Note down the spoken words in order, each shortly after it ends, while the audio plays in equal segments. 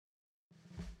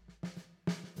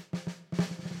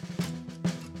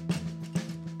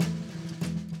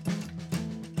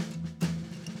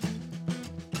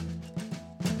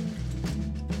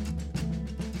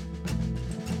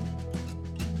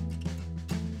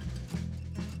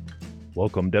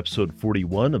Welcome to episode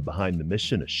 41 of Behind the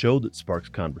Mission, a show that sparks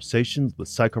conversations with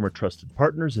PsychArmor trusted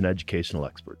partners and educational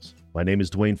experts. My name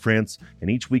is Dwayne France, and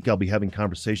each week I'll be having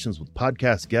conversations with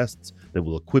podcast guests that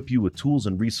will equip you with tools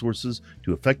and resources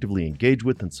to effectively engage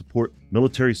with and support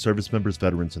military service members,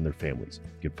 veterans, and their families.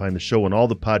 You can find the show on all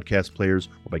the podcast players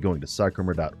or by going to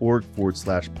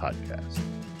psycharmor.org/podcast.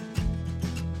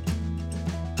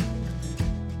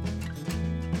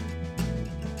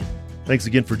 Thanks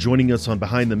again for joining us on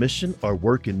Behind the Mission. Our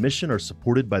work and mission are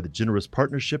supported by the generous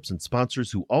partnerships and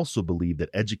sponsors who also believe that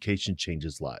education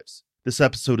changes lives. This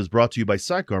episode is brought to you by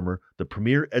PsychArmor, the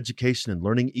premier education and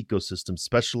learning ecosystem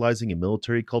specializing in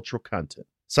military cultural content.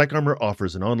 PsychArmor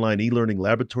offers an online e-learning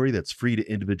laboratory that's free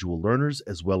to individual learners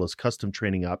as well as custom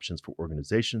training options for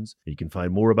organizations. You can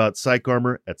find more about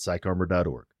PsychArmor at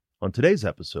psycharmor.org. On today's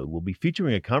episode, we'll be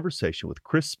featuring a conversation with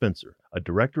Chris Spencer, a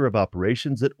director of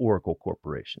operations at Oracle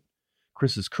Corporation.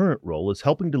 Chris's current role is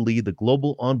helping to lead the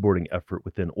global onboarding effort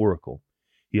within Oracle.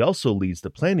 He also leads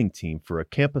the planning team for a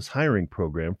campus hiring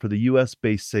program for the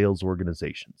U.S.-based sales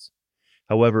organizations.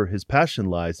 However, his passion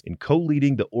lies in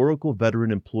co-leading the Oracle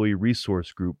Veteran Employee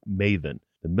Resource Group, MAVEN,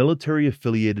 the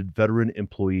military-affiliated veteran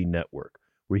employee network,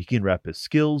 where he can wrap his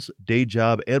skills, day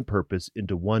job, and purpose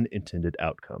into one intended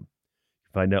outcome.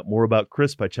 Find out more about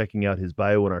Chris by checking out his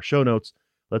bio in our show notes.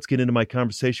 Let's get into my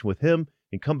conversation with him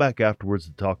and come back afterwards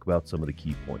to talk about some of the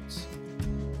key points.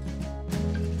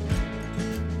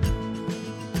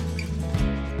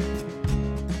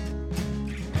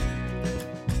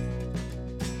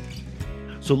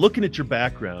 So looking at your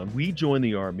background, we joined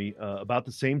the Army about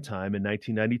the same time in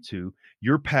 1992.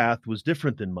 Your path was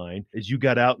different than mine as you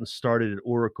got out and started at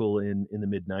Oracle in the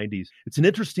mid-90s. It's an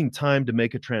interesting time to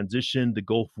make a transition. The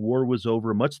Gulf War was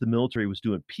over. Much of the military was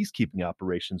doing peacekeeping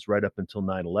operations right up until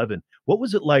 9/11. What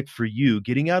was it like for you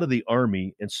getting out of the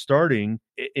Army and starting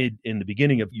in the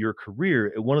beginning of your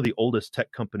career at one of the oldest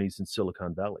tech companies in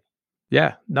Silicon Valley?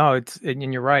 Yeah, no,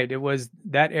 and you're right. It was,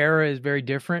 that era is very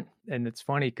different. And it's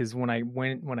funny because when I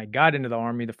got into the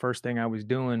Army, the first thing I was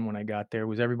doing when I got there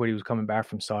was everybody was coming back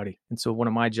from Saudi. And so one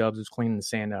of my jobs was cleaning the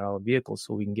sand out of all the vehicles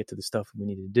so we can get to the stuff we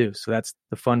needed to do. So that's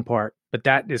the fun part. But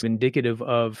that is indicative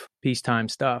of peacetime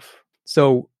stuff.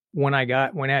 So when I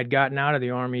had gotten out of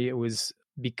the Army, it was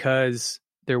because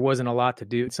there wasn't a lot to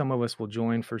do. Some of us will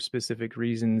join for specific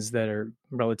reasons that are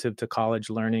relative to college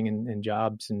learning and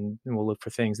jobs, and we'll look for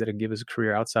things that will give us a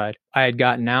career outside. I had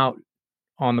gotten out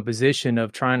on the position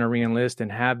of trying to reenlist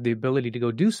and have the ability to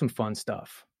go do some fun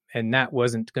stuff, and that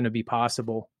wasn't going to be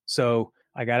possible. So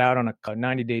I got out on a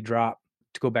 90-day drop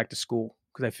to go back to school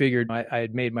because I figured I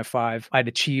had made my 5. I'd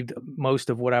achieved most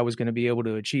of what I was going to be able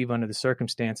to achieve under the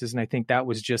circumstances, and I think that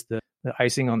was just the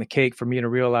icing on the cake for me to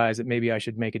realize that maybe I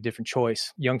should make a different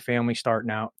choice. Young family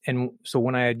starting out. And so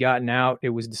when I had gotten out, it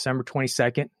was December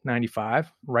 22nd,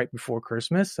 95, right before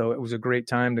Christmas. So it was a great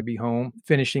time to be home,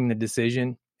 finishing the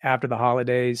decision after the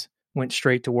holidays, went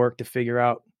straight to work to figure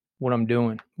out what I'm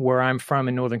doing. Where I'm from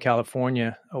in Northern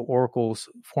California, Oracle's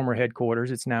former headquarters,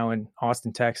 it's now in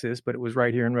Austin, Texas, but it was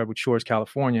right here in Redwood Shores,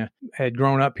 California. I had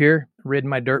grown up here, ridden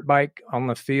my dirt bike on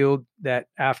the field that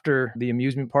after the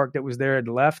amusement park that was there had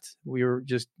left, we were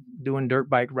just doing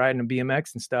dirt bike riding and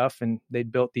BMX and stuff. And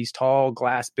they'd built these tall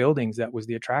glass buildings. That was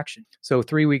the attraction. So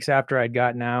 3 weeks after I'd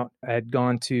gotten out, I had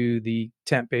gone to the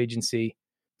temp agency,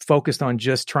 focused on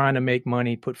just trying to make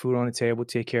money, put food on the table,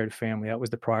 take care of the family. That was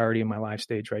the priority in my life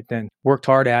stage right then. Worked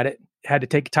hard at it. Had to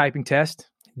take a typing test.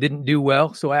 Didn't do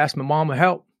well. So I asked my mom to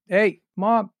help. Hey,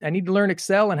 Mom, I need to learn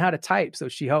Excel and how to type. So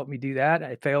she helped me do that.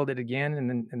 I failed it again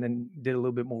and then did a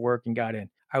little bit more work and got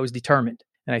in. I was determined.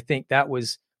 And I think that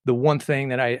was the one thing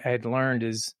that I had learned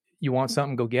is you want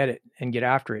something, go get it and get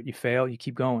after it. You fail, you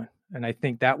keep going. And I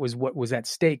think that was what was at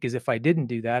stake, is if I didn't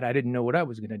do that, I didn't know what I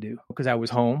was going to do because I was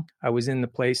home. I was in the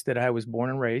place that I was born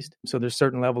and raised. So there's a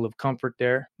certain level of comfort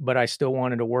there, but I still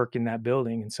wanted to work in that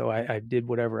building. And so I did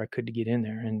whatever I could to get in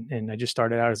there. And I just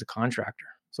started out as a contractor.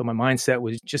 So my mindset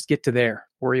was just get to there,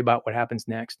 worry about what happens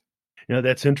next. You know,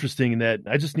 that's interesting in that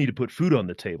I just need to put food on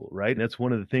the table, right? And that's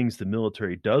one of the things the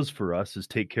military does for us is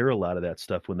take care of a lot of that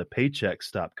stuff when the paychecks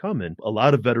stop coming. A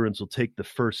lot of veterans will take the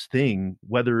first thing,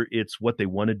 whether it's what they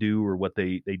want to do or what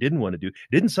they didn't want to do. It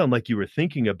didn't sound like you were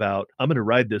thinking about, I'm going to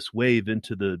ride this wave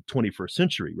into the 21st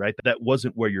century, right? That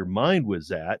wasn't where your mind was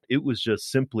at. It was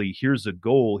just simply, here's a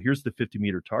goal, here's the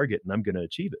 50-meter target, and I'm going to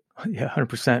achieve it. Yeah,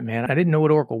 100%, man. I didn't know what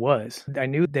Oracle was. I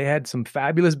knew they had some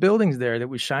fabulous buildings there that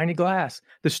was shiny glass.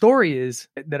 The story is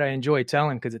that I enjoy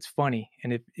telling because it's funny.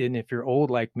 And if you're old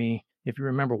like me, if you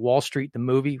remember Wall Street, the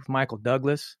movie with Michael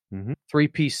Douglas,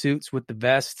 3-piece suits with the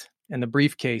vest and the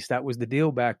briefcase. That was the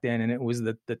deal back then. And it was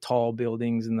the tall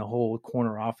buildings and the whole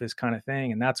corner office kind of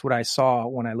thing. And that's what I saw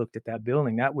when I looked at that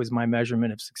building. That was my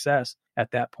measurement of success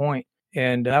at that point.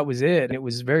 And that was it. And it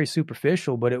was very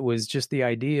superficial, but it was just the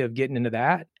idea of getting into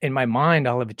that. In my mind,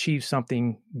 I'll have achieved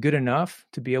something good enough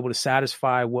to be able to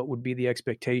satisfy what would be the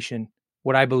expectation,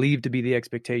 what I believed to be the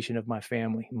expectation of my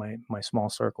family, my small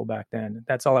circle back then.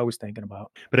 That's all I was thinking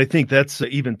about. But I think that's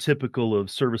even typical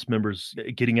of service members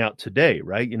getting out today,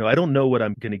 right? I don't know what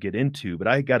I'm going to get into, but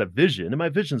I got a vision, and my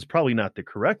vision is probably not the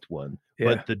correct one.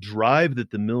 Yeah. But the drive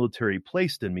that the military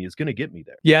placed in me is going to get me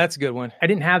there. Yeah, that's a good one. I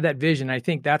didn't have that vision. I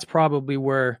think that's probably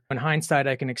where, in hindsight,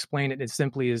 I can explain it as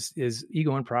simply as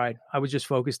ego and pride. I was just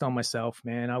focused on myself,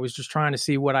 man. I was just trying to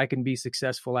see what I can be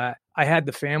successful at. I had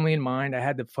the family in mind. I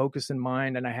had the focus in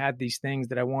mind, and I had these things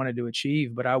that I wanted to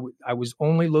achieve. But I was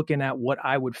only looking at what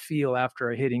I would feel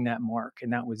after hitting that mark,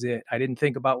 and that was it. I didn't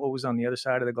think about what was on the other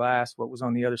side of the glass, what was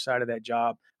on the other side of that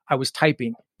job. I was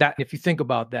typing that. If you think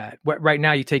about that, right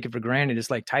now you take it for granted.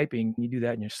 It's like typing. You do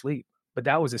that in your sleep. But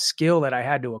that was a skill that I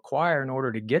had to acquire in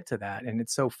order to get to that. And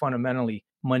it's so fundamentally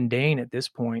mundane at this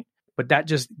point. But that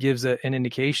just gives an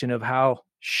indication of how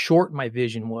short my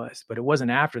vision was. But it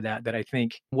wasn't after that I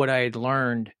think what I had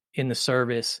learned in the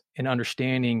service and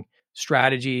understanding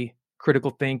strategy,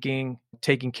 critical thinking,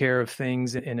 taking care of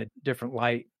things in a different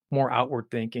light, more outward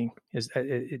thinking, it's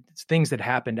things that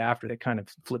happened after that kind of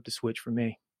flipped the switch for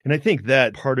me. And I think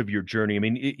that part of your journey, I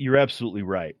mean, you're absolutely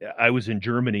right. I was in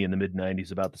Germany in the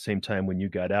mid-90s about the same time when you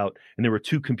got out, and there were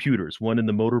two computers, one in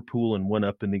the motor pool and one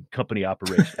up in the company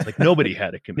operations. Like nobody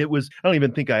had a computer. I don't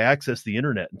even think I accessed the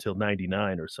internet until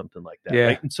 99 or something like that. Yeah.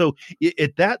 Right? And so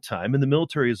at that time, and the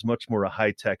military is much more a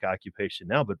high-tech occupation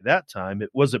now, but at that time, it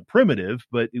wasn't primitive,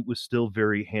 but it was still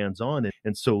very hands-on.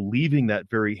 And so leaving that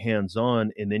very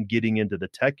hands-on and then getting into the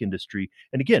tech industry,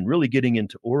 and again, really getting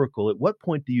into Oracle, at what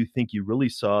point do you think you really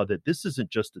saw that this isn't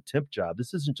just a temp job,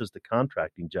 this isn't just a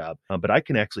contracting job, but I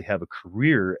can actually have a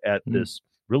career at this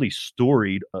really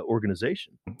storied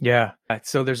organization? Yeah.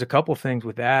 So there's a couple things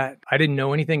with that. I didn't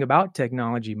know anything about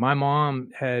technology. My mom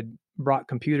had brought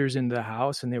computers into the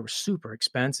house and they were super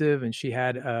expensive. And she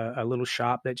had a little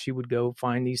shop that she would go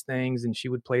find these things and she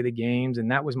would play the games.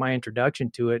 And that was my introduction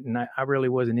to it. And I really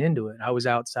wasn't into it. I was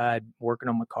outside working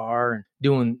on my car and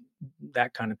doing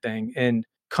that kind of thing. And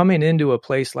coming into a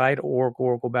place like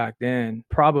Oracle back then,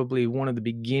 probably one of the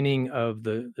beginning of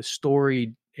the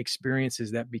storied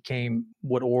experiences that became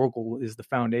what Oracle is the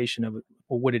foundation of it,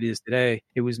 or what it is today.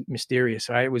 It was mysterious,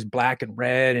 right? It was black and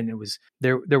red, and it was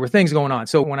there were things going on.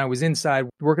 So when I was inside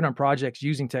working on projects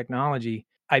using technology,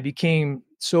 I became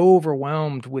so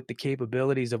overwhelmed with the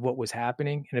capabilities of what was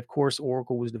happening. And of course,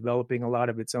 Oracle was developing a lot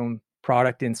of its own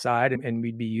product inside, and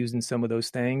we'd be using some of those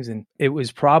things. And it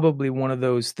was probably one of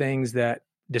those things that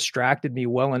distracted me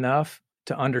well enough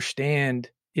to understand,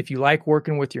 if you like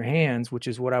working with your hands, which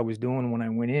is what I was doing when I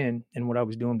went in and what I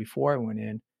was doing before I went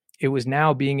in, it was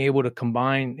now being able to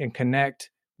combine and connect.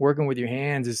 Working with your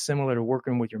hands is similar to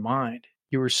working with your mind.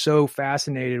 You were so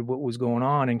fascinated with what was going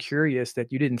on and curious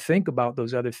that you didn't think about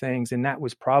those other things. And that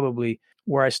was probably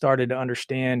where I started to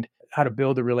understand how to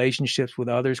build the relationships with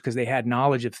others, because they had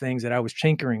knowledge of things that I was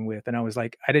tinkering with. And I was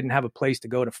like, I didn't have a place to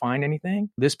go to find anything.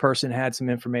 This person had some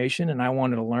information and I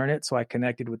wanted to learn it. So I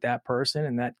connected with that person,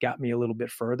 and that got me a little bit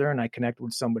further, and I connected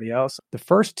with somebody else. The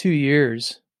first 2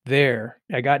 years there,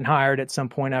 I got hired at some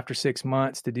point after 6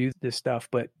 months to do this stuff.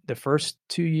 But the first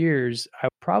 2 years, I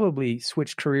probably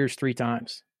switched careers 3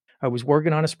 times. I was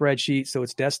working on a spreadsheet, so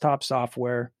it's desktop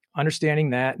software,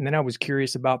 understanding that. And then I was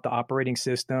curious about the operating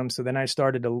system. So then I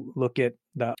started to look at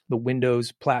the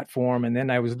Windows platform. And then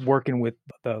I was working with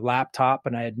the laptop,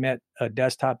 and I had met a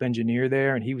desktop engineer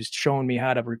there, and he was showing me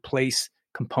how to replace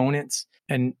components.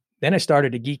 And then I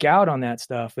started to geek out on that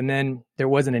stuff. And then there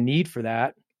wasn't a need for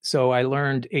that. So I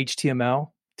learned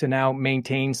HTML to now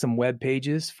maintain some web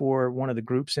pages for one of the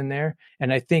groups in there.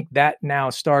 And I think that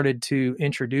now started to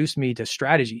introduce me to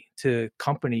strategy, to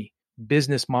company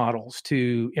business models,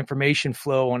 to information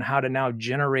flow on how to now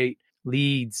generate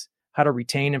leads, how to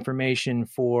retain information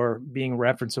for being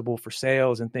referenceable for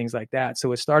sales and things like that.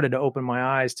 So it started to open my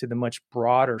eyes to the much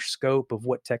broader scope of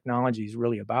what technology is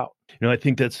really about. I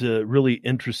think that's a really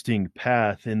interesting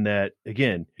path in that,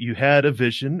 again, you had a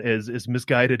vision, as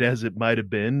misguided as it might have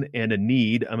been, and a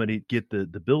need. I'm going to get the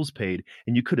bills paid,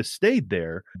 and you could have stayed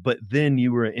there, but then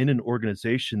you were in an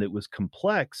organization that was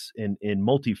complex and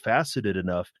multifaceted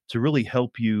enough to really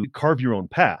help you carve your own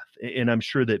path. And I'm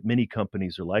sure that many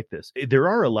companies are like this. There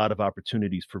are a lot of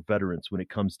opportunities for veterans when it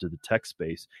comes to the tech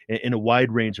space in a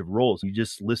wide range of roles. You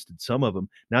just listed some of them,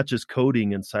 not just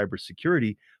coding and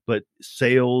cybersecurity, but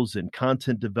sales and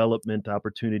content development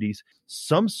opportunities.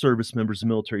 Some service members and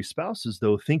military spouses,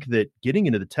 though, think that getting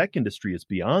into the tech industry is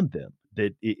beyond them,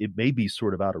 that it may be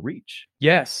sort of out of reach.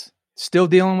 Yes. Still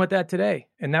dealing with that today.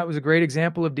 And that was a great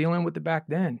example of dealing with it back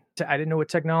then. I didn't know what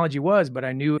technology was, but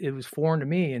I knew it was foreign to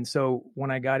me. And so when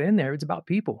I got in there, it's about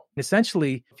people.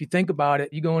 Essentially, if you think about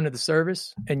it, you go into the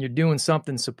service and you're doing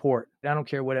something support. I don't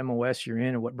care what MOS you're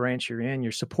in or what branch you're in,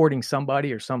 you're supporting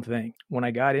somebody or something. When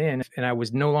I got in and I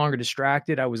was no longer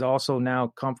distracted, I was also now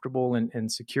comfortable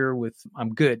and secure with,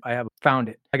 I'm good. I have found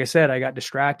it. Like I said, I got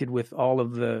distracted with all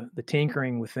of the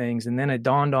tinkering with things. And then it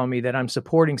dawned on me that I'm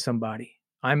supporting somebody.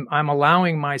 I'm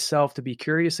allowing myself to be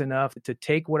curious enough to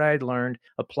take what I had learned,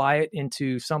 apply it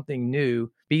into something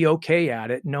new, be okay at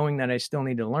it, knowing that I still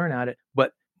need to learn at it.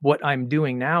 But what I'm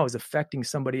doing now is affecting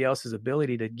somebody else's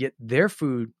ability to get their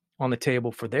food on the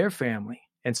table for their family.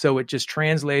 And so it just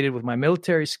translated with my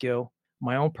military skill,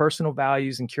 my own personal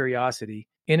values and curiosity,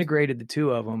 integrated the two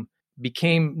of them,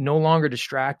 became no longer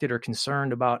distracted or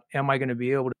concerned about, am I going to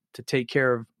be able to take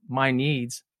care of my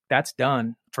needs? That's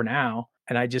done for now.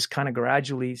 And I just kind of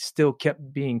gradually still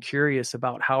kept being curious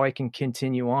about how I can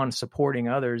continue on supporting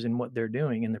others in what they're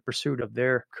doing in the pursuit of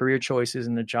their career choices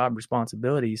and their job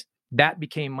responsibilities. That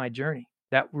became my journey.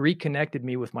 That reconnected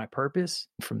me with my purpose.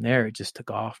 From there, it just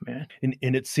took off, man.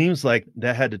 And it seems like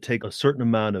that had to take a certain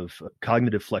amount of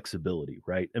cognitive flexibility,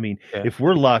 right? I mean, if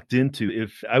we're locked into,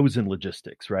 if I was in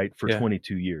logistics, right, for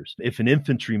 22 years, if an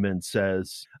infantryman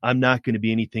says, I'm not going to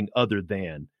be anything other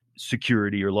than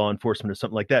security or law enforcement or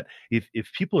something like that.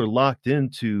 If people are locked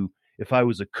into, if I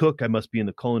was a cook, I must be in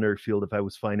the culinary field. If I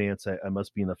was finance, I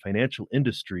must be in the financial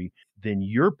industry. Then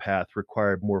your path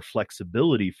required more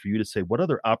flexibility for you to say, what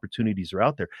other opportunities are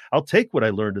out there? I'll take what I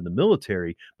learned in the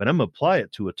military, but I'm going to apply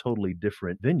it to a totally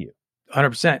different venue.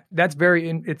 100%. That's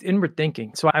it's inward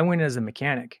thinking. So I went in as a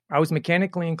mechanic. I was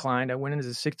mechanically inclined. I went in as a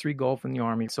 6'3" Gulf in the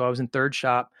Army. So I was in third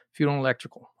shop, fuel and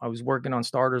electrical. I was working on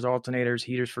starters, alternators,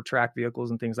 heaters for track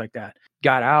vehicles and things like that.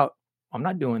 Got out. I'm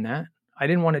not doing that. I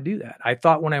didn't want to do that. I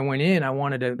thought when I went in, I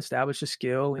wanted to establish a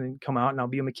skill and come out and I'll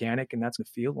be a mechanic and that's the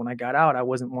field. When I got out, I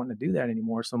wasn't wanting to do that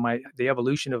anymore. So the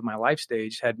evolution of my life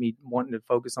stage had me wanting to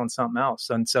focus on something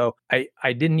else. And so I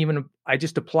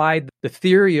just applied the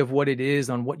theory of what it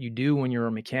is on what you do when you're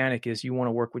a mechanic is you want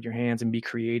to work with your hands and be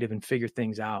creative and figure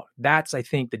things out. That's, I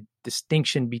think, the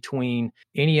distinction between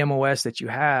any MOS that you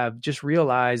have. Just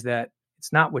realize that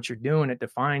it's not what you're doing. It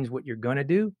defines what you're going to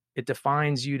do. It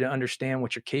defines you to understand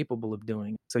what you're capable of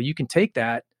doing. So you can take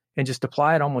that and just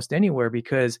apply it almost anywhere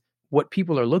because what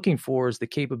people are looking for is the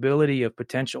capability of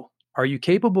potential. Are you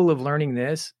capable of learning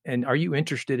this? And are you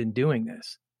interested in doing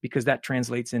this? Because that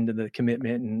translates into the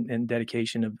commitment and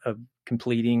dedication of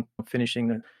completing, finishing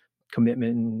the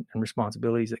commitment and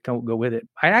responsibilities that go with it.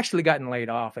 I'd actually gotten laid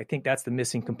off. I think that's the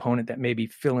missing component that maybe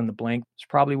fill in the blank. It's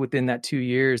probably within that 2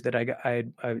 years that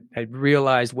I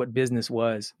realized what business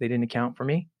was. They didn't account for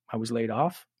me. I was laid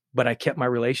off, but I kept my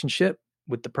relationship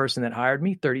with the person that hired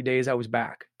me. 30 days, I was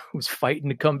back. I was fighting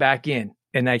to come back in.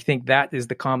 And I think that is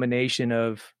the combination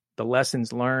of the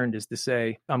lessons learned is to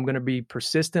say, I'm going to be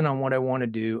persistent on what I want to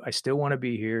do. I still want to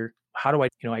be here. How do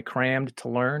I crammed to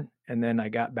learn. And then I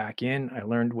got back in. I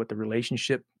learned what the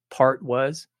relationship part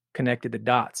was, connected the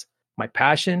dots. My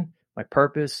passion, my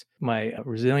purpose, my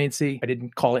resiliency. I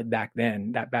didn't call it back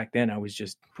then. Back then I was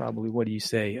just probably,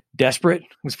 desperate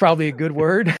was probably a good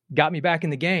word. Got me back in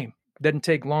the game. Doesn't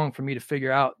take long for me to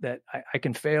figure out that I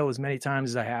can fail as many times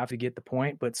as I have to get the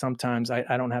point, but sometimes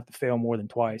I don't have to fail more than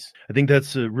twice. I think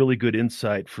that's a really good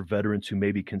insight for veterans who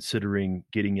may be considering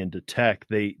getting into tech.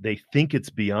 They think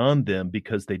it's beyond them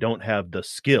because they don't have the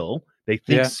skill. They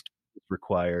think skill is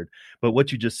required. But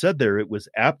what you just said there, it was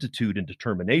aptitude and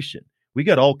determination. We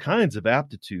got all kinds of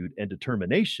aptitude and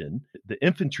determination. The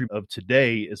infantry of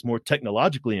today is more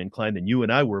technologically inclined than you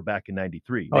and I were back in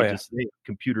 93. They have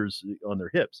computers on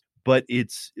their hips. But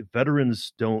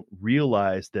veterans don't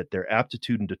realize that their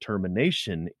aptitude and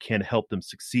determination can help them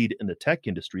succeed in the tech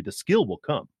industry. The skill will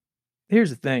come.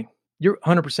 Here's the thing. You're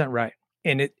 100% right.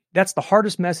 And that's the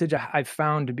hardest message I've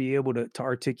found to be able to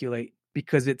articulate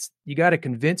because you got to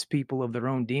convince people of their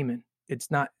own demon.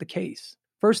 It's not the case.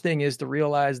 First thing is to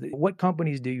realize that what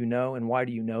companies do you know and why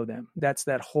do you know them? That's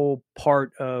that whole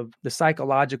part of the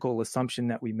psychological assumption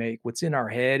that we make, what's in our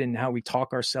head and how we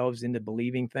talk ourselves into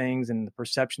believing things and the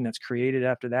perception that's created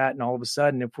after that. And all of a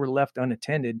sudden, if we're left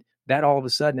unattended, that all of a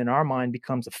sudden in our mind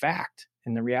becomes a fact.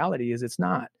 And the reality is it's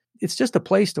not. It's just a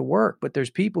place to work, but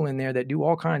there's people in there that do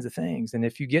all kinds of things. And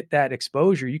if you get that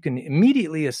exposure, you can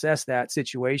immediately assess that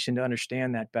situation to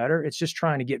understand that better. It's just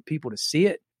trying to get people to see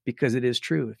it. Because it is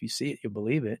true. If you see it, you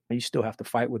believe it. You still have to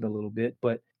fight with it a little bit,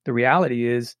 but the reality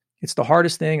is it's the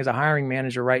hardest thing as a hiring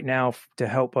manager right now to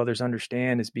help others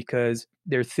understand, is because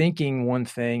they're thinking one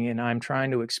thing and I'm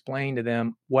trying to explain to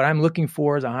them what I'm looking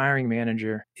for as a hiring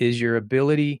manager is your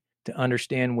ability to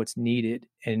understand what's needed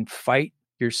and fight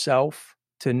yourself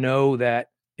to know that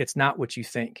it's not what you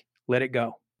think. Let it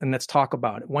go. And let's talk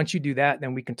about it. Once you do that,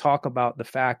 then we can talk about the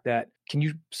fact that, can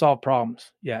you solve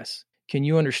problems? Yes. Can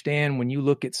you understand when you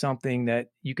look at something that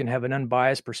you can have an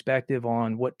unbiased perspective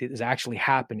on what is actually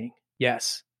happening?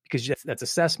 Yes. Because that's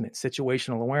assessment,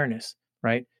 situational awareness,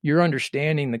 right? You're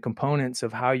understanding the components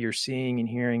of how you're seeing and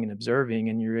hearing and observing,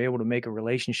 and you're able to make a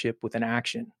relationship with an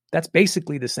action. That's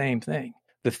basically the same thing.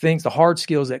 The hard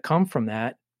skills that come from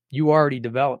that, you already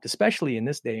developed, especially in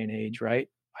this day and age, right?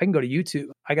 I can go to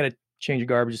YouTube. I got to change a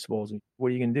garbage disposal. What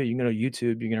are you going to do? You're going to go to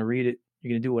YouTube, you're going to read it,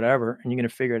 you're going to do whatever, and you're going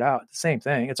to figure it out. The same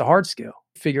thing. It's a hard skill.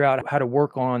 Figure out how to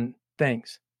work on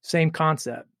things. Same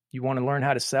concept. You want to learn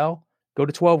how to sell? Go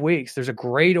to 12 weeks. There's a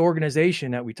great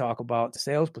organization that we talk about, the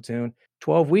Sales Platoon.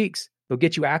 12 weeks. They'll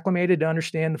get you acclimated to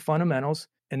understand the fundamentals.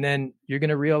 And then you're going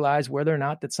to realize whether or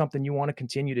not that's something you want to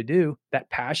continue to do. That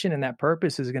passion and that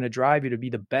purpose is going to drive you to be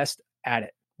the best at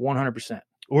it, 100%.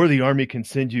 Or the Army can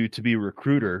send you to be a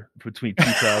recruiter between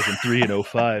 2003 and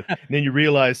 2005. And then you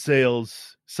realize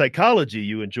sales psychology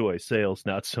you enjoy, sales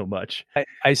not so much.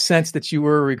 I sensed that you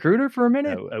were a recruiter for a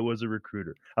minute. I was a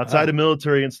recruiter. Outside of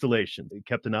military installation, it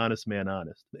kept an honest man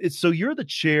honest. So you're the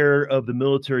chair of the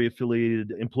Military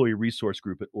Affiliated Employee Resource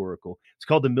Group at Oracle. It's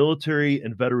called the Military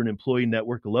and Veteran Employee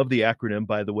Network. I love the acronym,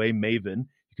 by the way, MAVEN.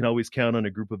 You can always count on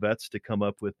a group of vets to come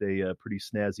up with a pretty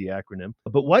snazzy acronym.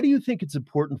 But why do you think it's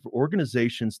important for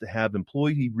organizations to have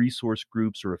employee resource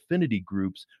groups or affinity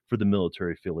groups for the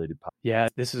military affiliated population? Yeah,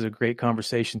 this is a great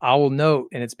conversation. I will note,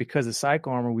 and it's because of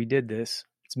PsychArmor we did this.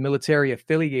 It's Military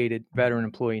Affiliated Veteran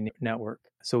Employee Network.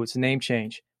 So it's a name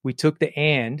change. We took the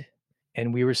and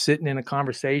we were sitting in a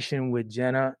conversation with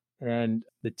Jenna and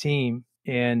the team,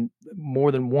 and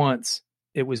more than once,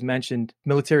 it was mentioned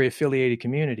military affiliated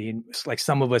community. And it's like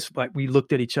some of us, like we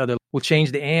looked at each other, we'll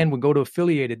change the and, we'll go to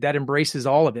affiliated. That embraces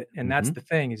all of it. And that's the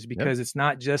thing, is because it's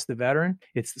not just the veteran,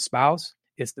 it's the spouse,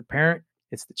 it's the parent,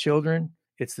 it's the children,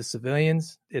 it's the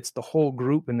civilians, it's the whole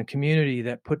group and the community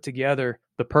that put together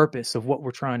the purpose of what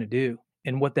we're trying to do.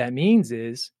 And what that means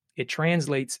is it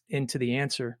translates into the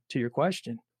answer to your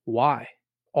question. Why?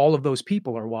 All of those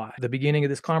people are why. The beginning of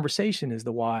this conversation is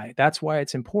the why. That's why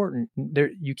it's important.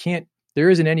 There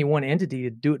isn't any one entity to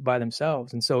do it by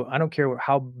themselves. And so I don't care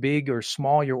how big or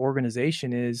small your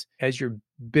organization is, as you're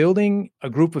building a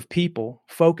group of people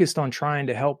focused on trying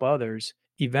to help others,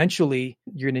 eventually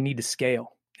you're going to need to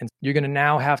scale. And you're going to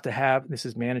now have to have, this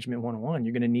is management 101,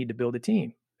 you're going to need to build a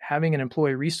team. Having an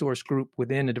employee resource group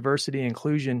within a diversity and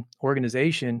inclusion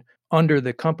organization under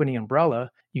the company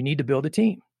umbrella, you need to build a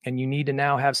team, and you need to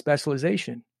now have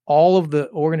specialization. All of the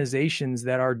organizations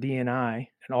that are D&I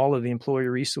and all of the employee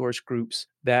resource groups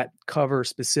that cover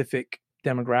specific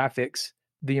demographics,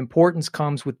 the importance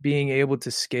comes with being able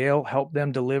to scale, help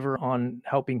them deliver on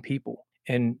helping people.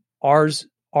 And ours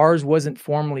wasn't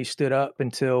formally stood up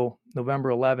until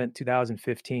November 11th,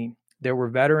 2015. There were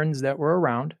veterans that were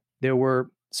around. There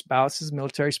were spouses,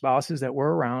 military spouses that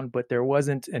were around, but there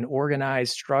wasn't an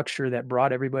organized structure that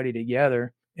brought everybody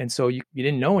together. And so you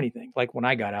didn't know anything. Like when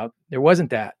I got out, there wasn't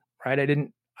that, right?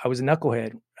 I was a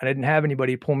knucklehead. I didn't have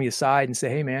anybody pull me aside and say,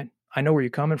 hey man, I know where you're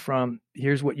coming from.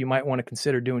 Here's what you might want to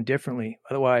consider doing differently.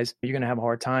 Otherwise, you're going to have a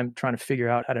hard time trying to figure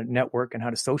out how to network and how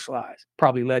to socialize.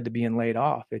 Probably led to being laid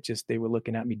off. It just, they were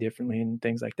looking at me differently and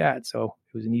things like that. So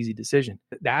it was an easy decision.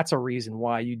 That's a reason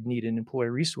why you need an employee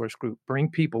resource group. Bring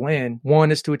people in.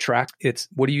 One is to attract. It's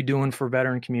what are you doing for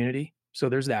veteran community? So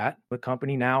there's that. The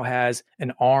company now has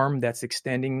an arm that's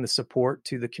extending the support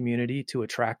to the community to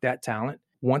attract that talent.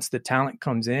 Once the talent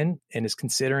comes in and is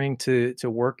considering to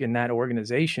work in that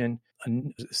organization, a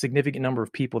significant number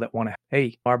of people that want to,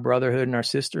 hey, our brotherhood and our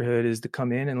sisterhood is to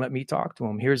come in and let me talk to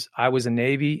them. I was a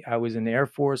Navy, I was in the Air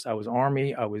Force, I was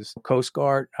Army, I was Coast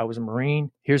Guard, I was a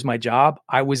Marine. Here's my job.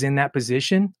 I was in that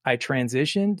position. I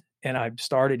transitioned and I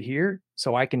started here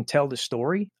so I can tell the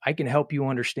story. I can help you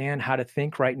understand how to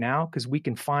think right now, because we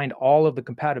can find all of the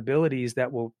compatibilities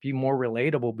that will be more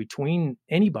relatable between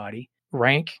anybody.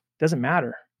 Rank doesn't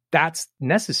matter. That's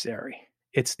necessary.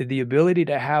 It's the ability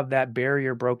to have that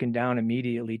barrier broken down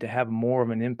immediately, to have more of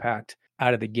an impact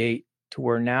out of the gate, to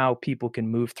where now people can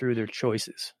move through their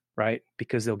choices, right?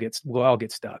 Because we'll all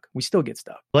get stuck. We still get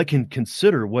stuck. Well, I can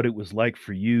consider what it was like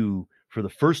for you for the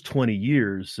first 20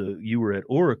 years you were at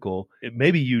Oracle,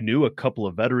 maybe you knew a couple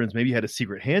of veterans, maybe you had a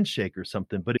secret handshake or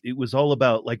something, but it was all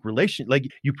about like relation. Like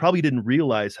you probably didn't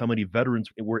realize how many veterans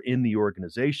were in the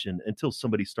organization until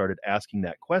somebody started asking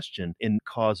that question, and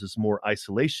causes more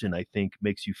isolation. I think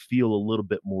makes you feel a little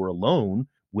bit more alone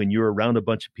when you're around a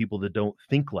bunch of people that don't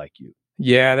think like you.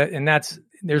 Yeah,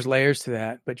 there's layers to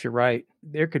that, but you're right.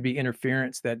 There could be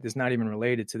interference that is not even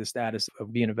related to the status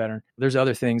of being a veteran. There's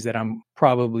other things that I'm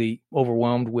probably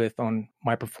overwhelmed with on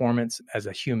my performance as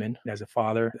a human, as a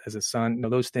father, as a son.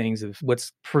 Those things is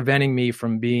what's preventing me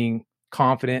from being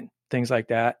confident, things like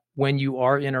that. When you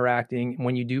are interacting,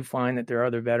 when you do find that there are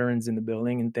other veterans in the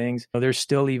building and things, there's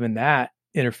still even that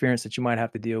interference that you might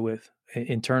have to deal with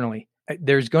internally.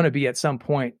 There's going to be at some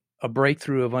point a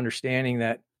breakthrough of understanding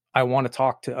that I want to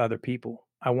talk to other people.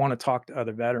 I want to talk to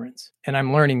other veterans. And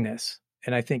I'm learning this.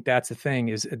 And I think that's the thing,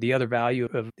 is the other value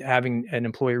of having an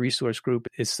employee resource group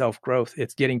is self-growth.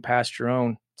 It's getting past your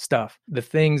own stuff. The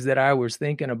things that I was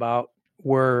thinking about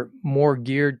were more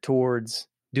geared towards,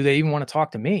 do they even want to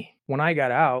talk to me? When I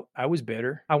got out, I was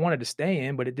bitter. I wanted to stay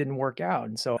in, but it didn't work out.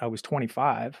 And so I was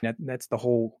 25. That's the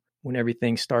whole, when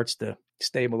everything starts to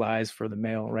stabilize for the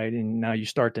male, right? And now you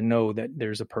start to know that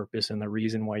there's a purpose and the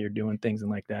reason why you're doing things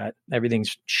and like that.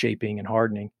 Everything's shaping and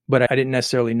hardening, but I didn't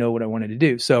necessarily know what I wanted to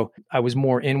do. So I was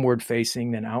more inward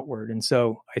facing than outward. And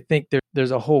so I think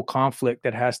there's a whole conflict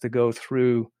that has to go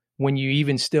through when you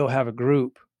even still have a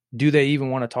group. Do they even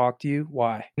want to talk to you?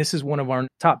 Why? This is one of our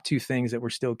top 2 things that we're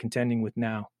still contending with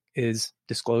now is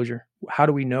disclosure. How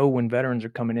do we know when veterans are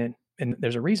coming in? And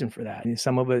there's a reason for that. And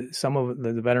some of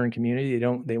the veteran community, they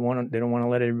don't want to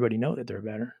let everybody know that they're a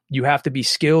veteran. You have to be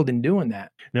skilled in doing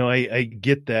that. No, I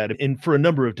get that. And for a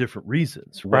number of different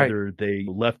reasons, whether Right. they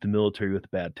left the military with a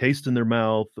bad taste in their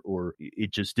mouth, or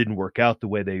it just didn't work out the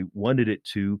way they wanted it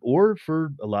to, or for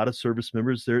a lot of service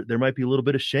members, there might be a little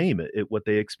bit of shame at what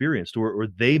they experienced, or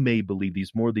they may believe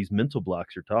these mental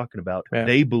blocks you're talking about. Yeah.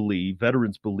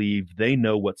 Veterans believe they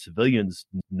know what civilians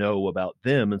know about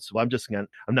them. And so I'm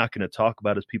not going to talk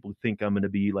about as people think I'm going to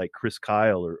be like Chris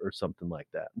Kyle or something like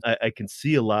that. I can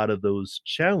see a lot of those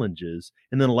challenges,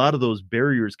 and then a lot of those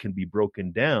barriers can be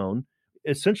broken down.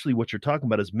 Essentially what you're talking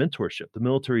about is mentorship. The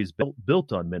military is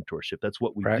built on mentorship. That's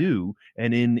what we do.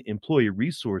 And in employee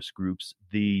resource groups,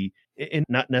 and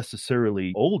not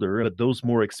necessarily older, but those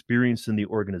more experienced in the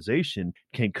organization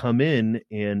can come in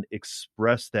and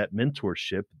express that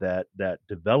mentorship, that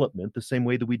development, the same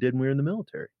way that we did when we were in the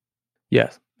military.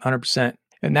 Yes, 100%.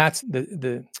 And that's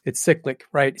it's cyclic,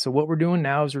 right? So what we're doing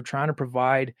now is we're trying to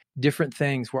provide different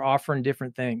things. We're offering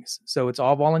different things. So it's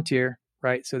all volunteer,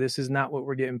 right? So this is not what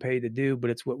we're getting paid to do,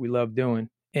 but it's what we love doing.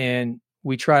 And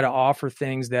we try to offer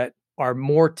things that are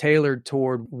more tailored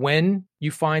toward when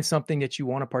you find something that you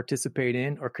want to participate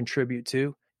in or contribute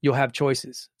to, you'll have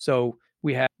choices. So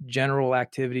we have general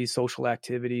activities, social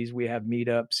activities. We have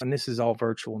meetups, and this is all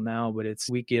virtual now, but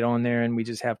we get on there and we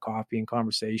just have coffee and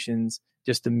conversations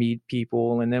just to meet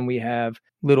people. And then we have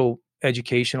little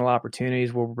educational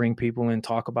opportunities where we'll bring people in,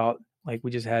 talk about, like we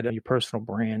just had your personal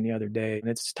brand the other day. And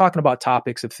it's talking about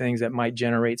topics of things that might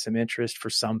generate some interest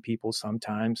for some people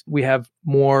sometimes. We have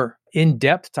more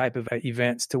in-depth type of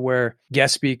events to where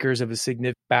guest speakers of a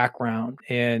significant background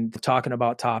and talking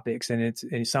about topics.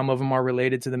 And some of them are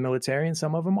related to the military and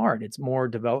some of them aren't. It's more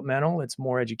developmental. It's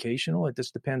more educational. It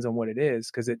just depends on what it is,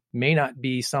 because it may not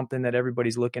be something that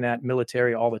everybody's looking at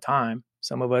military all the time.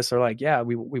 Some of us are like, yeah,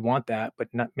 we want that, but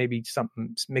not maybe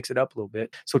something, mix it up a little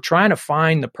bit. So trying to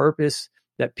find the purpose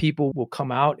that people will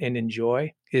come out and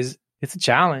enjoy it's a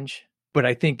challenge. But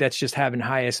I think that's just having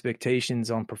high expectations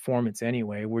on performance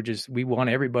anyway. We want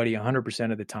everybody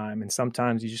 100% of the time. And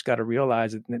sometimes you just got to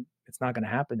realize that it's not going to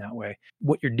happen that way.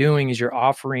 What you're doing is you're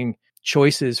offering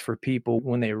choices for people.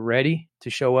 When they're ready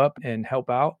to show up and help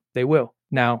out, they will.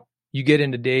 Now, you get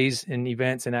into days and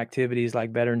events and activities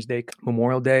like Veterans Day,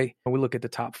 Memorial Day. We look at the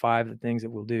top 5 of the things that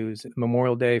we'll do is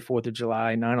Memorial Day, 4th of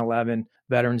July, 9/11,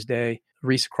 Veterans Day,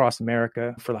 Wreaths Across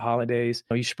America for the holidays.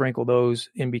 You sprinkle those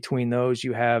in between those.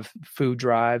 You have food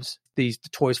drives, the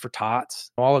Toys for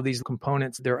Tots, all of these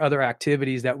components. There are other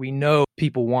activities that we know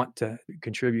people want to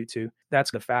contribute to.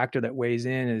 That's the factor that weighs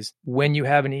in, is when you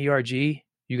have an ERG,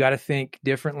 you got to think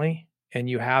differently and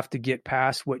you have to get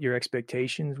past what your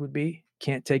expectations would be.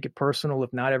 Can't take it personal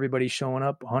if not everybody's showing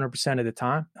up 100% of the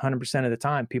time. 100% of the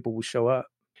time, people will show up.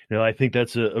 No, I think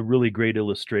that's a really great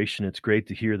illustration. It's great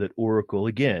to hear that Oracle,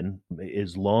 again,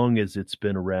 as long as it's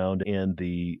been around and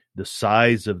the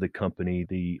size of the company,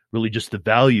 the really just the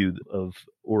value of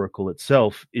Oracle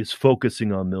itself is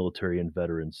focusing on military and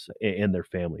veterans and their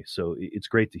families. So it's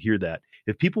great to hear that.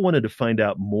 If people wanted to find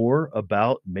out more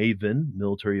about Maven,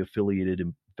 Military Affiliated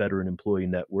Veteran Employee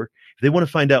Network, if they want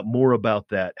to find out more about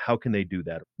that, how can they do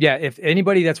that? Yeah, if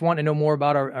anybody that's wanting to know more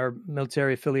about our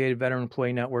Military Affiliated Veteran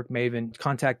Employee Network, Maven,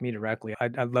 contact me directly.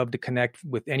 I'd love to connect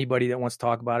with anybody that wants to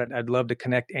talk about it. I'd love to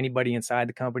connect anybody inside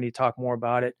the company to talk more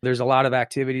about it. There's a lot of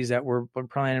activities that we're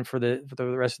planning for the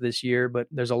rest of this year, but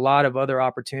there's a lot of other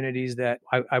opportunities that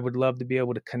I would love to be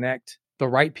able to connect the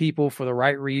right people for the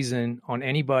right reason on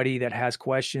anybody that has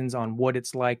questions on what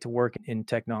it's like to work in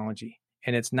technology.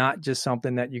 And it's not just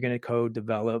something that you're going to code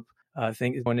develop.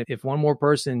 If one more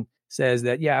person says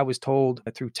that, yeah, I was told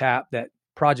through TAP that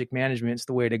project management is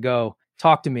the way to go,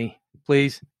 talk to me,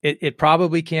 please. It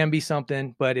probably can be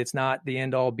something, but it's not the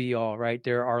end all be all, right?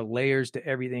 There are layers to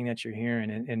everything that you're hearing.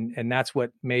 And that's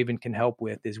what Maven can help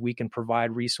with, is we can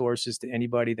provide resources to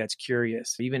anybody that's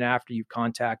curious, even after you've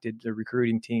contacted the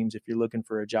recruiting teams. If you're looking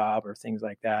for a job or things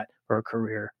like that, or a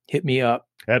career, hit me up.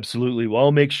 Absolutely. Well,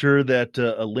 I'll make sure that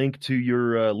a link to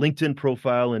your LinkedIn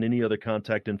profile and any other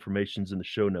contact information is in the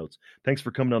show notes. Thanks for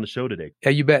coming on the show today.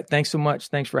 Yeah, you bet. Thanks so much.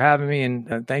 Thanks for having me.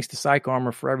 And thanks to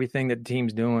PsychArmor for everything that the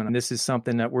team's doing. And this is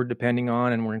something that we're depending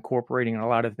on, and we're incorporating in a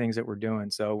lot of things that we're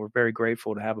doing. So we're very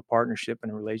grateful to have a partnership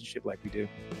and a relationship like we do.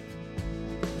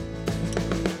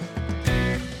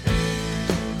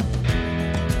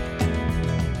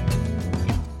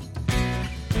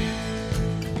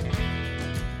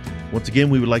 Once again,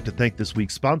 we would like to thank this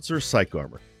week's sponsor,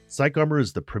 PsychArmor. PsychArmor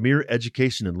is the premier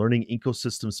education and learning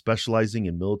ecosystem specializing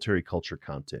in military culture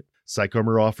content.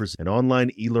 PsychArmor offers an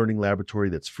online e-learning laboratory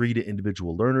that's free to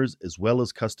individual learners, as well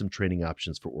as custom training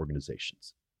options for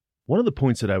organizations. One of the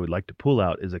points that I would like to pull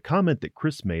out is a comment that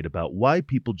Chris made about why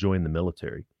people join the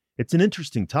military. It's an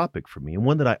interesting topic for me, and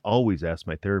one that I always ask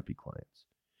my therapy clients.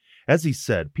 As he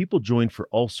said, people join for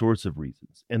all sorts of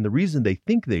reasons, and the reason they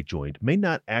think they joined may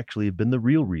not actually have been the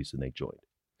real reason they joined.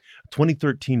 A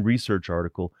 2013 research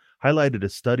article highlighted a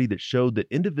study that showed that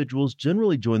individuals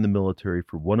generally join the military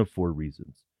for one of four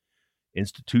reasons: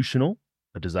 institutional,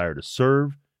 a desire to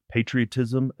serve;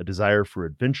 patriotism, a desire for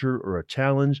adventure or a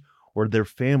challenge, or their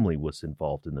family was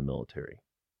involved in the military.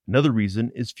 Another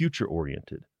reason is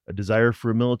future-oriented, a desire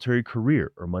for a military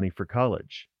career or money for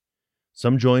college.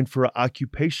 Some join for an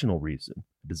occupational reason,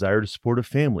 a desire to support a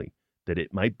family, that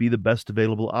it might be the best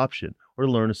available option, or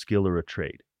learn a skill or a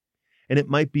trade. And it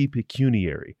might be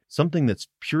pecuniary, something that's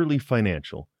purely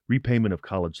financial, repayment of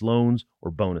college loans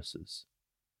or bonuses.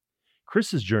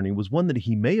 Chris's journey was one that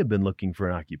he may have been looking for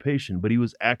an occupation, but he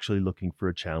was actually looking for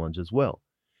a challenge as well.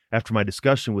 After my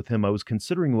discussion with him, I was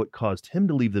considering what caused him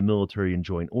to leave the military and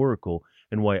join Oracle,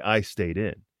 and why I stayed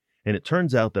in. And it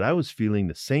turns out that I was feeling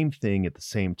the same thing at the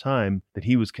same time that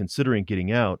he was considering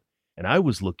getting out, and I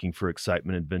was looking for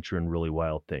excitement, adventure, and really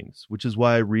wild things, which is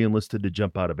why I re-enlisted to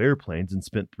jump out of airplanes and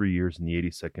spent 3 years in the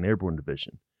 82nd Airborne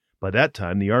Division. By that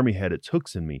time, the Army had its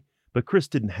hooks in me, but Chris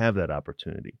didn't have that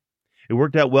opportunity. It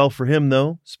worked out well for him,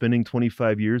 though, spending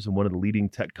 25 years in one of the leading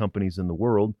tech companies in the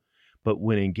world. But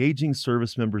when engaging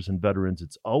service members and veterans,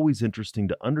 it's always interesting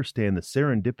to understand the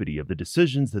serendipity of the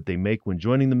decisions that they make when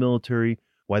joining the military,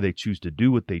 why they choose to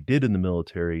do what they did in the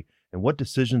military, and what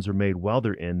decisions are made while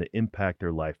they're in that impact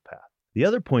their life path. The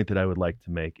other point that I would like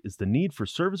to make is the need for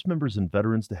service members and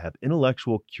veterans to have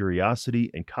intellectual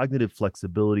curiosity and cognitive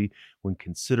flexibility when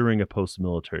considering a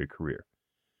post-military career.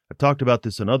 I've talked about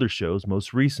this on other shows,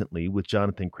 most recently with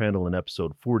Jonathan Crandall in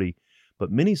episode 40,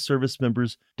 but many service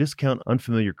members discount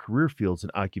unfamiliar career fields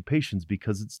and occupations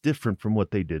because it's different from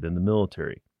what they did in the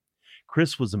military.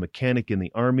 Chris was a mechanic in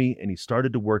the Army, and he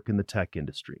started to work in the tech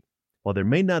industry. While there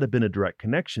may not have been a direct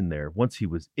connection there, once he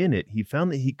was in it, he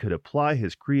found that he could apply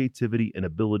his creativity and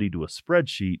ability to a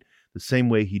spreadsheet the same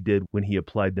way he did when he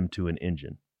applied them to an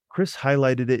engine. Chris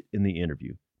highlighted it in the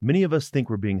interview. Many of us think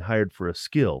we're being hired for a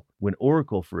skill, when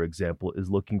Oracle, for example, is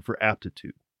looking for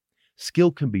aptitude.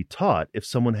 Skill can be taught if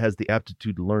someone has the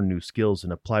aptitude to learn new skills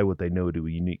and apply what they know to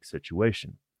a unique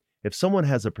situation. If someone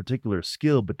has a particular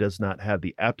skill but does not have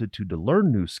the aptitude to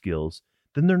learn new skills,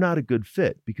 then they're not a good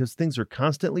fit, because things are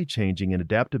constantly changing and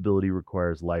adaptability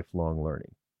requires lifelong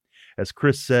learning. As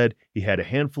Chris said, he had a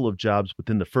handful of jobs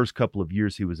within the first couple of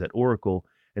years he was at Oracle,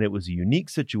 and it was a unique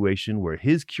situation where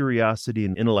his curiosity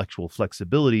and intellectual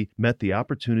flexibility met the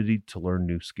opportunity to learn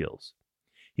new skills.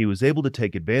 He was able to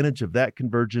take advantage of that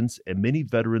convergence, and many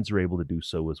veterans are able to do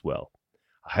so as well.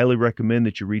 I highly recommend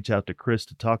that you reach out to Chris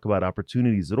to talk about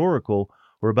opportunities at Oracle,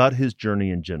 or about his journey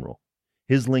in general.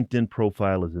 His LinkedIn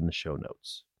profile is in the show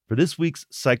notes. For this week's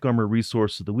PsychArmor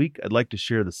Resource of the Week, I'd like to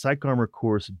share the PsychArmor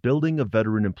course, Building a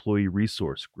Veteran Employee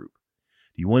Resource Group.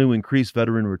 Do you want to increase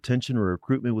veteran retention or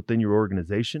recruitment within your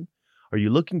organization? Are you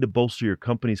looking to bolster your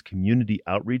company's community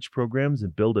outreach programs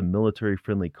and build a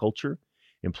military-friendly culture?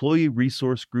 Employee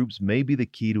resource groups may be the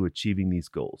key to achieving these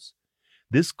goals.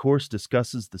 This course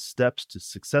discusses the steps to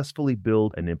successfully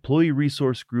build an employee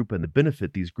resource group and the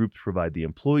benefit these groups provide the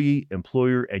employee,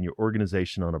 employer, and your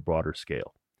organization on a broader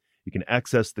scale. You can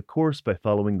access the course by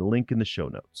following the link in the show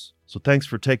notes. So thanks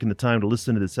for taking the time to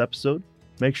listen to this episode.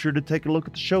 Make sure to take a look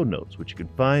at the show notes, which you can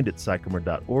find at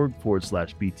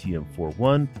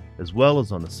psycharmor.org/BTM41, as well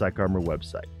as on the PsychArmor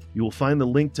website. You will find the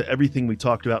link to everything we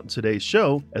talked about in today's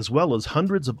show, as well as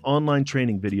hundreds of online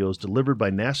training videos delivered by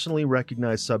nationally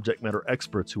recognized subject matter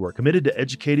experts who are committed to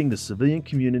educating the civilian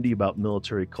community about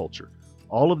military culture.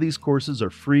 All of these courses are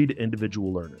free to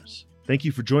individual learners. Thank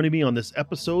you for joining me on this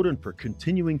episode and for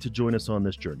continuing to join us on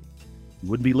this journey. You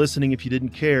wouldn't be listening if you didn't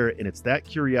care, and it's that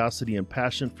curiosity and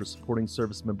passion for supporting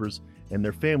service members and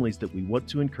their families that we want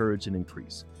to encourage and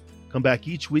increase. Come back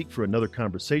each week for another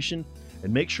conversation,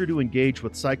 and make sure to engage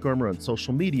with PsychArmor on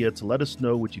social media to let us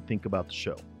know what you think about the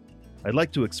show. I'd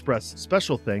like to express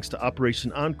special thanks to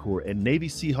Operation Encore and Navy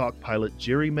Seahawk pilot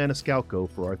Jerry Maniscalco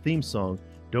for our theme song,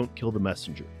 Don't Kill the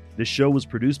Messenger. This show was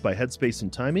produced by Headspace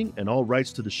and Timing, and all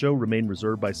rights to the show remain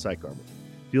reserved by PsychArmor.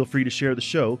 Feel free to share the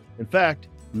show. In fact,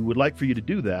 we would like for you to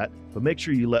do that, but make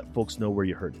sure you let folks know where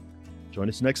you heard it. Join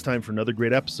us next time for another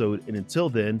great episode, and until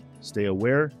then, stay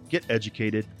aware, get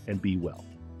educated, and be well.